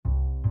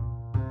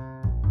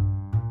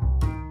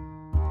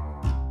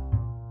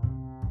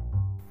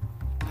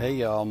Hey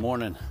y'all,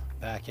 morning.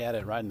 Back at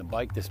it, riding the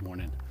bike this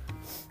morning.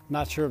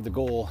 Not sure of the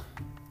goal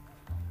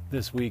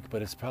this week,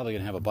 but it's probably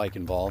gonna have a bike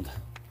involved.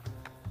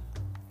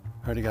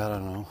 Already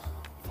got,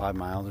 5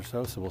 miles or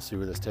so we'll see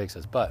where this takes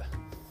us. But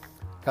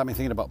got me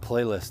thinking about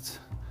playlists.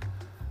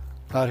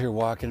 Out here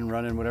walking and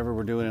running, whatever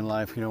we're doing in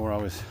life, we're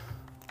always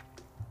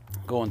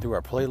going through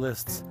our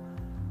playlists,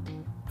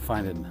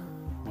 finding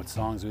what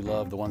songs we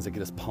love, the ones that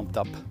get us pumped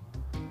up,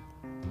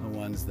 the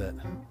ones that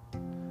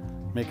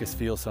make us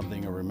feel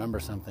something or remember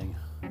something,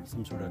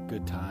 some sort of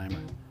good time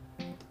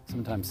or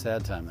sometimes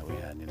sad time that we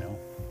had,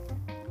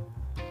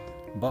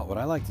 But what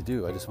I like to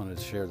do, I just wanted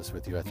to share this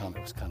with you. I thought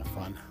it was kind of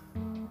fun.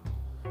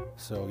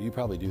 So you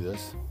probably do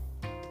this.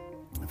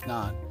 If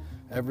not,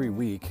 every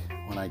week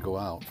when I go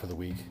out for the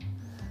week,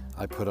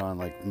 I put on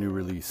like a new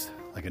release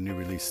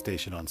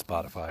station on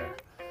Spotify.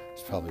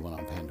 It's probably one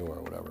on Pandora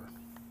or whatever.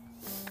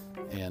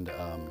 And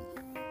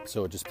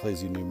so it just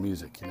plays you new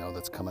music,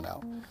 that's coming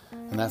out.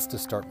 And that's to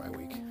start my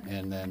week.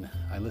 And then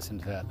I listen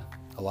to that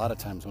a lot of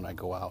times when I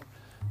go out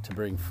to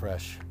bring a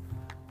fresh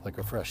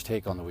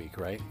take on the week,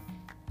 right?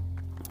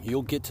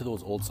 You'll get to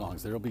those old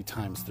songs. There'll be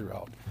times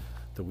throughout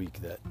the week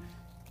that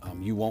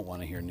you won't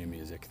want to hear new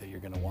music, that you're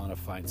going to want to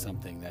find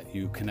something that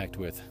you connect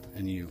with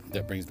and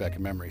that brings back a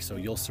memory. So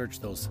you'll search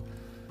those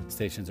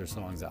stations or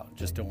songs out.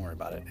 Just don't worry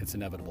about it. It's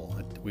inevitable.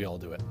 We all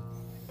do it.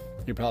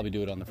 You probably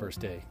do it on the first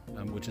day,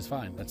 which is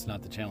fine. That's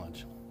not the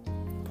challenge.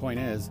 Point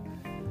is,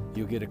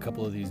 you'll get a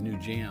couple of these new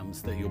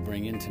jams that you'll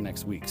bring into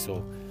next week.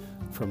 So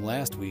from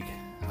last week,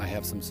 I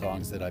have some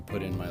songs that I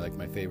put in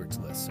my favorites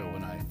list. So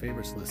when my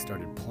favorites list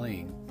started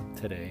playing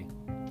today,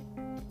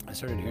 I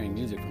started hearing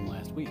music from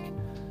last week,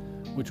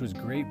 which was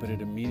great, but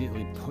it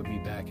immediately put me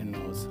back in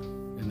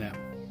that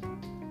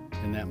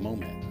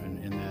moment and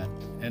in that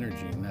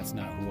energy. And that's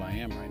not who I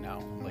am right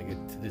now.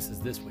 This is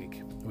this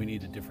week. We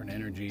need a different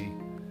energy.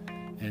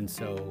 And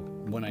so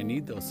when I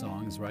need those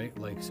songs, right?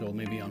 So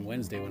maybe on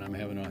Wednesday when I'm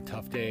having a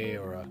tough day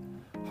or a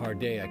hard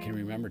day, I can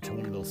remember to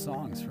one of those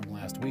songs from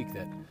last week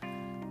that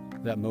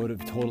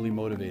totally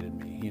motivated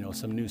me.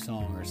 Some new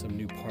song or some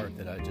new part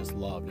that I just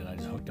loved and I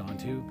just hooked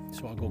onto.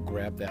 So I'll go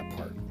grab that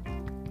part.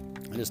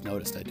 I just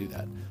noticed I do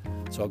that.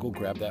 So I'll go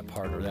grab that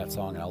part or that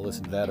song and I'll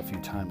listen to that a few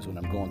times when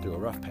I'm going through a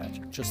rough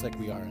patch, just like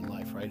we are in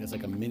life, right? It's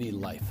like a mini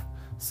life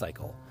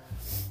cycle.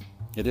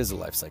 It is a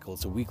life cycle.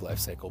 It's a week life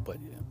cycle, but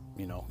you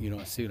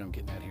don't see what I'm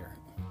getting at here.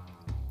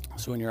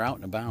 So when you're out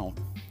and about,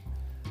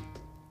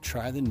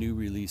 try the new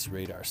release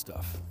radar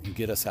stuff. You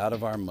get us out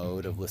of our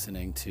mode of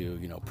listening to,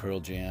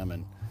 Pearl Jam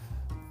and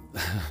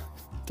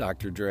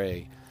Dr.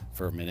 Dre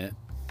for a minute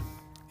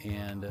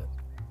and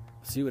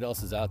see what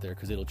else is out there,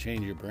 because it'll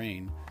change your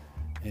brain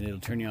and it'll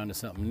turn you on to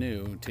something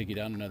new, take you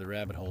down another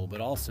rabbit hole, but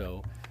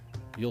also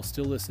you'll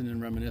still listen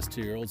and reminisce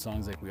to your old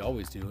songs like we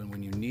always do, and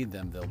when you need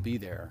them, they'll be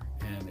there,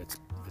 and it's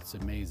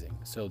amazing.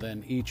 So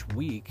then each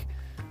week,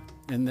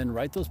 and then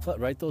write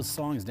those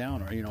songs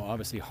down, or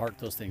obviously heart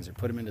those things or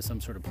put them into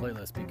some sort of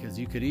playlist, because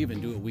you could even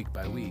do it week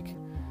by week.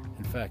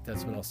 In fact,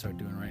 that's what I'll start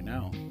doing right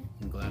now.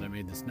 I'm glad I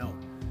made this note.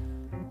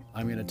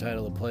 I'm going to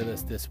title a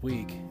playlist this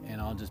week, and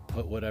I'll just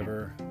put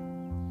whatever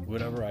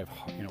I've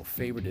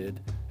favorited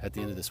at the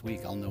end of this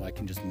week. I'll know I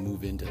can just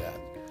move into that.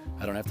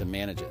 I don't have to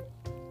manage it.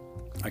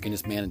 I can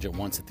just manage it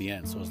once at the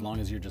end. So as long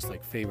as you're just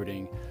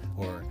favoriting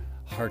or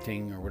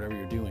hearting or whatever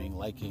you're doing,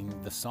 liking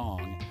the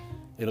song,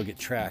 it'll get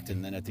tracked,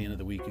 and then at the end of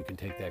the week you can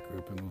take that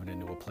group and move it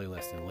into a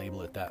playlist and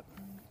label it that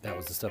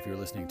was the stuff you were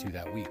listening to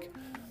that week.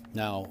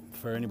 Now,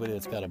 for anybody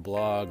that's got a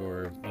blog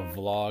or a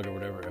vlog or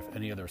whatever, if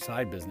any other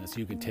side business,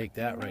 you can take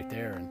that right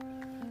there and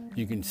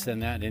you can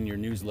send that in your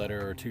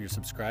newsletter or to your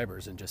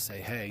subscribers and just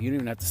say, hey, you don't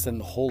even have to send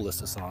the whole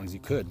list of songs. You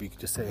could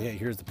just say, hey,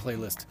 here's the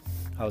playlist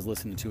I was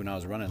listening to when I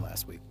was running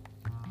last week,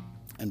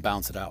 and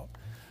bounce it out.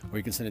 Or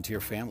you can send it to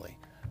your family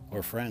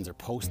or friends or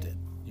post it.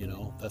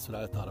 That's what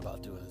I thought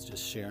about doing, is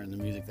just sharing the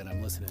music that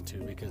I'm listening to,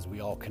 because we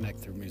all connect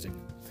through music.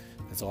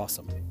 It's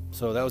awesome.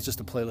 So that was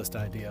just a playlist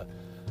idea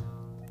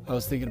I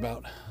was thinking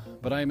about,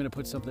 but I am going to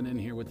put something in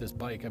here with this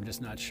bike. I'm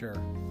just not sure.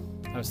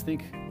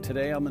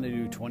 Today I'm going to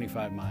do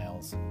 25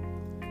 miles.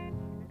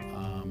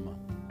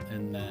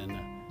 And then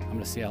I'm going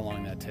to see how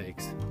long that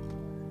takes.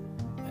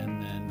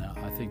 And then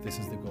I think this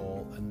is the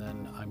goal. And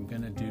then I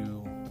might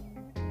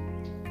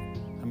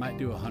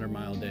do a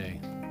 100-mile day.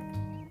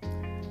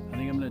 I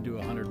think I'm going to do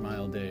a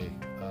 100-mile day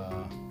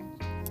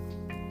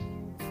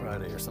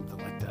Friday or something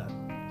like that,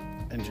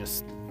 and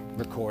just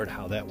record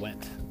how that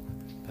went.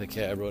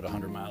 Hey, I rode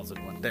 100 miles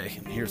in one day,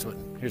 and here's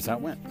how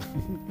it went.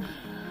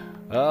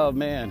 Oh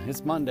man,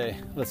 it's Monday.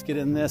 Let's get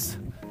in this,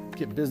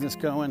 get business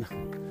going,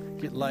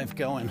 get life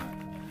going,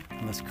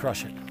 and let's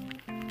crush it.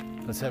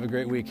 Let's have a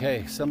great week.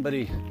 Hey,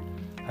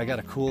 I got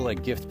a cool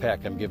gift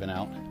pack I'm giving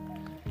out,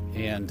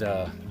 and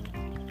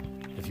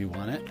if you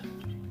want it,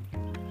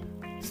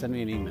 send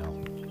me an email.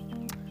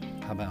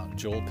 How about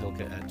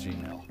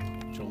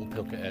joelpilka@gmail.com?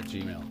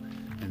 joelpilka@gmail.com,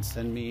 and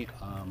send me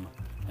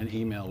an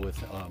email with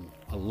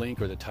a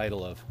link or the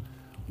title of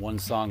one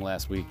song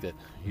last week that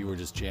you were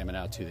just jamming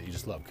out to, that you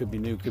just love. Could be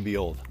new, could be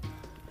old.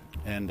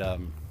 And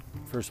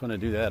first one to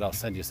do that, I'll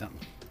send you something.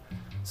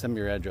 Send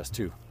me your address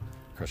too.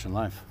 Crushing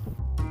Live.